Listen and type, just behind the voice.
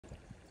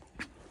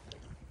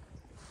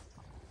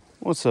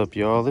What's up,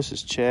 y'all? This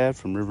is Chad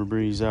from River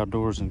Breeze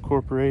Outdoors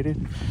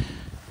Incorporated,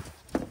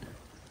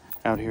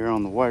 out here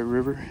on the White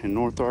River in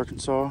North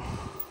Arkansas,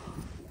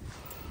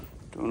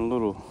 doing a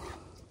little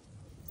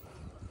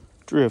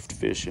drift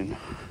fishing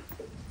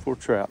for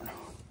trout.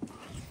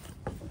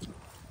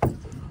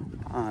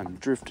 I'm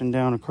drifting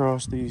down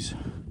across these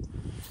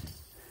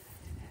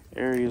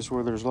areas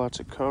where there's lots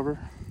of cover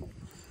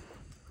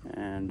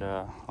and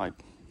like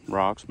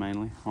rocks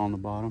mainly on the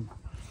bottom,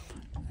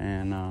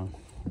 and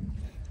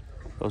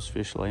those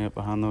fish lay up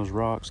behind those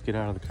rocks, get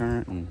out of the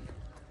current, and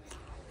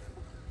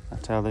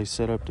that's how they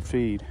set up to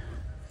feed.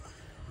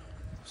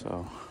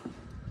 So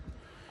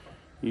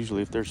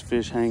usually if there's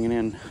fish hanging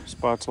in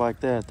spots like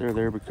that, they're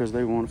there because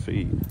they want to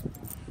feed.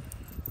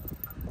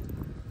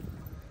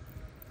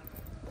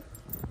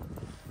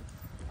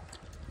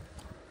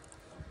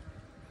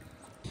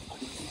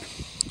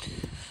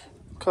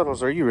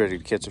 Cuddles, are you ready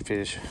to catch a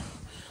fish?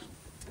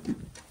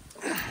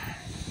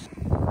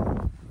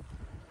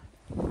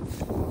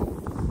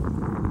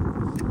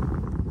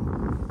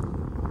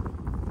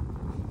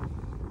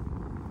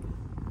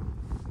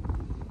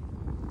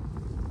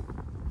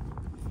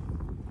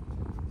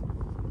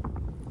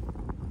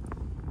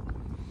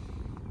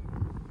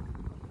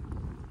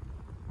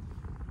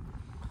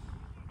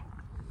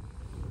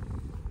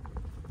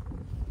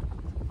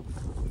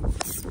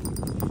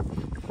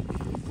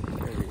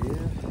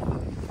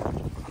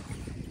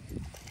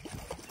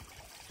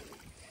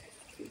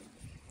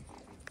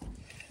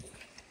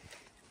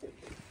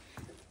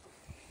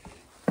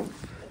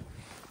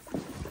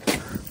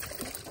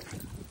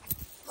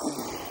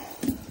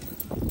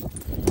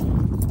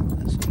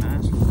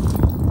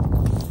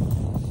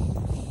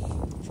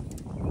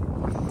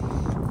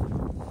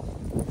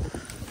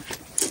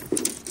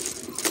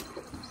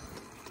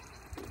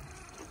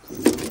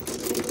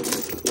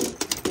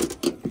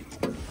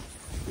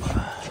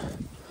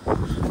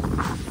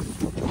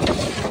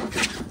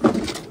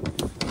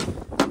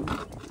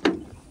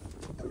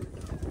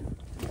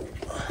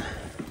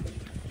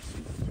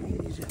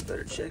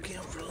 Better check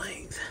him for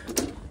length.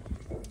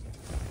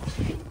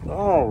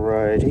 All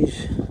right,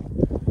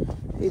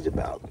 he's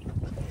about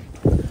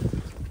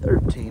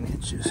 13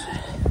 inches.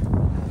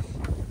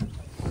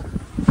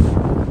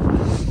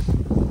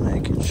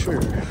 Making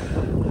sure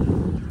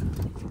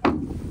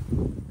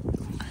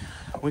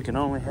we can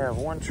only have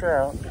one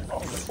trout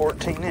over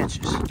 14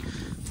 inches.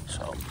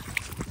 So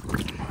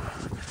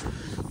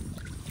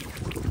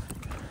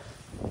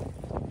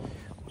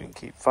we can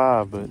keep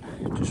 5, but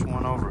just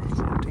one over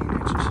 14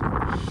 inches.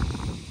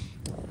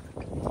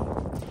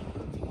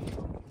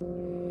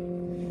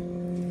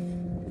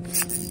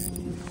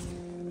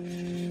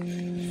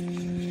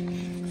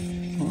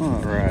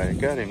 All right,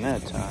 got him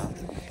that time.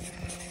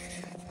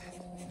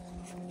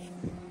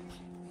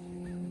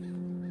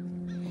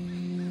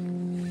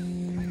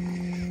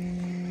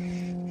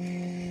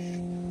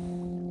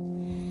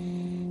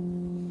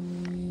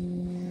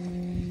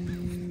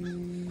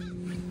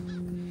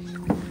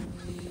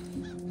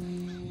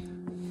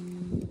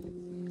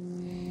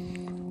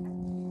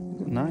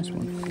 Nice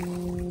one.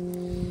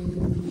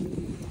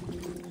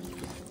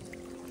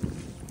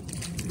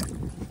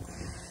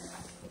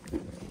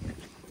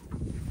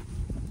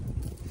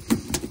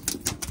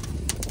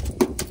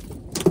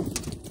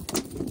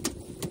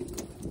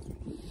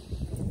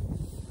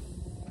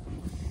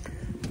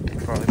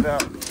 Probably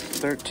about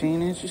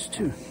 13 inches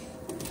too.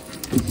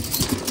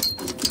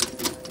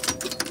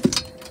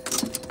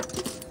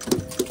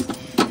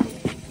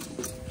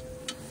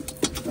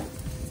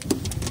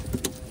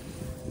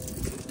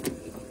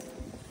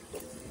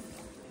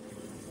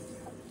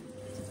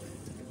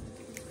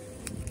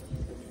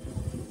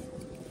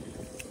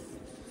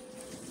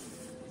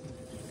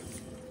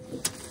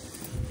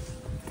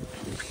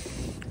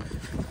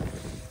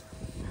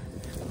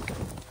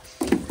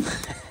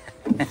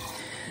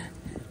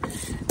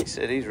 He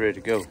said he's ready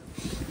to go.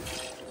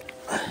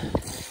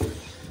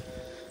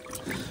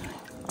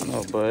 I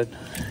know, bud.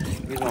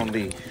 He's gonna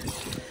be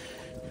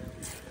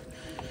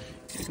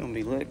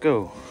let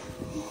go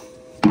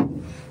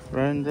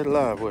right into the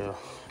live well.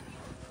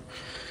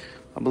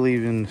 I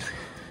believe in,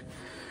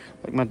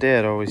 like my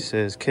dad always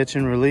says, catch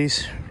and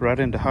release right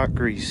into hot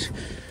grease.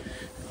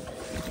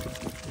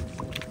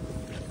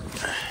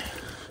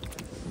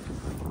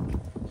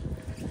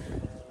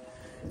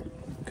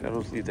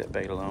 Cuddles, leave that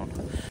bait alone.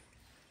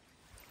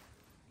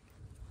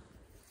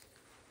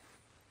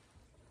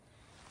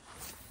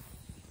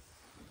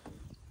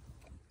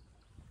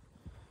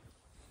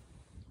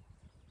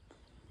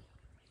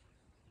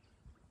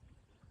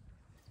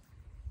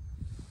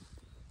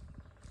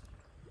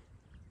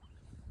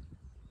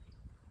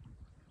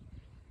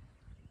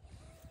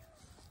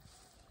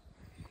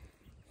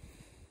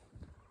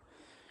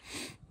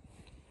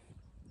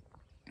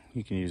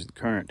 You can use the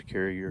current to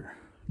carry your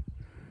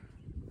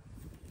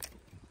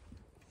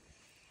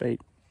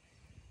bait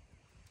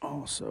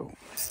also.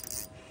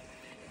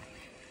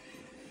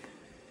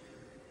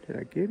 Did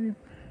I get him?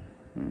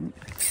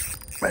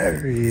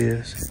 There he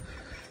is.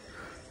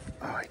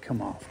 All right,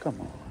 come off, come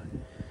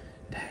on.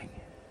 Dang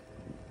it.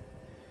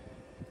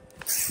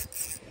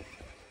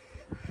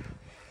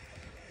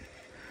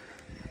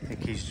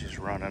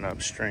 running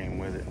upstream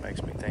with it.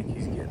 Makes me think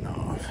he's getting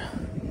off.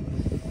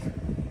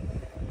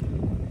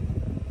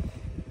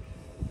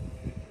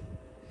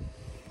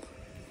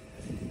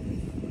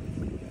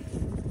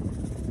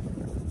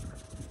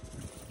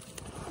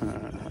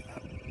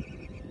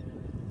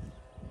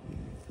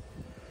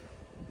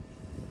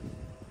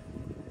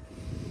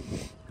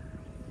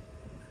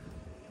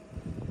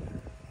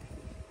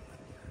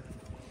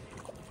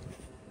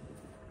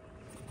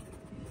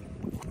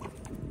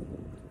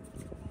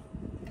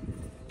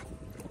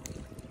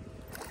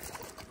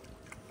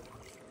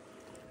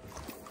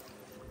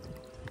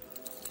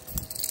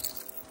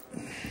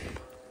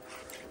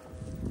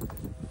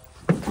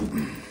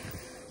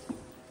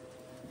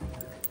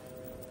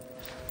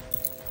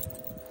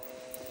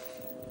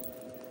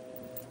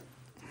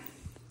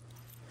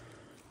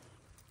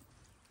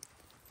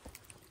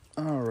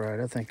 All right,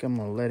 I think I'm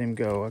gonna let him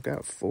go. I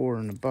got 4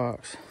 in the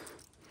box.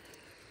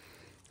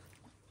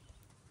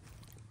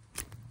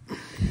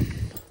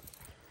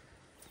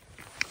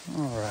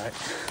 All right.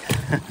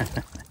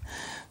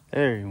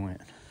 There he went.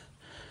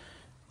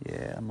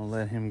 Yeah, I'm gonna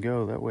let him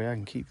go. That way I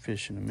can keep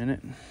fishing a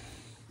minute.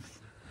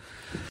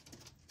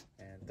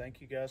 And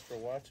thank you guys for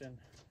watching.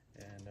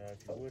 And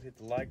if you would, hit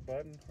the like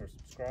button or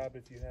subscribe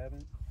if you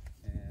haven't.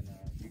 And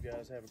you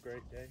guys have a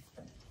great day.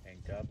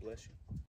 And God bless you.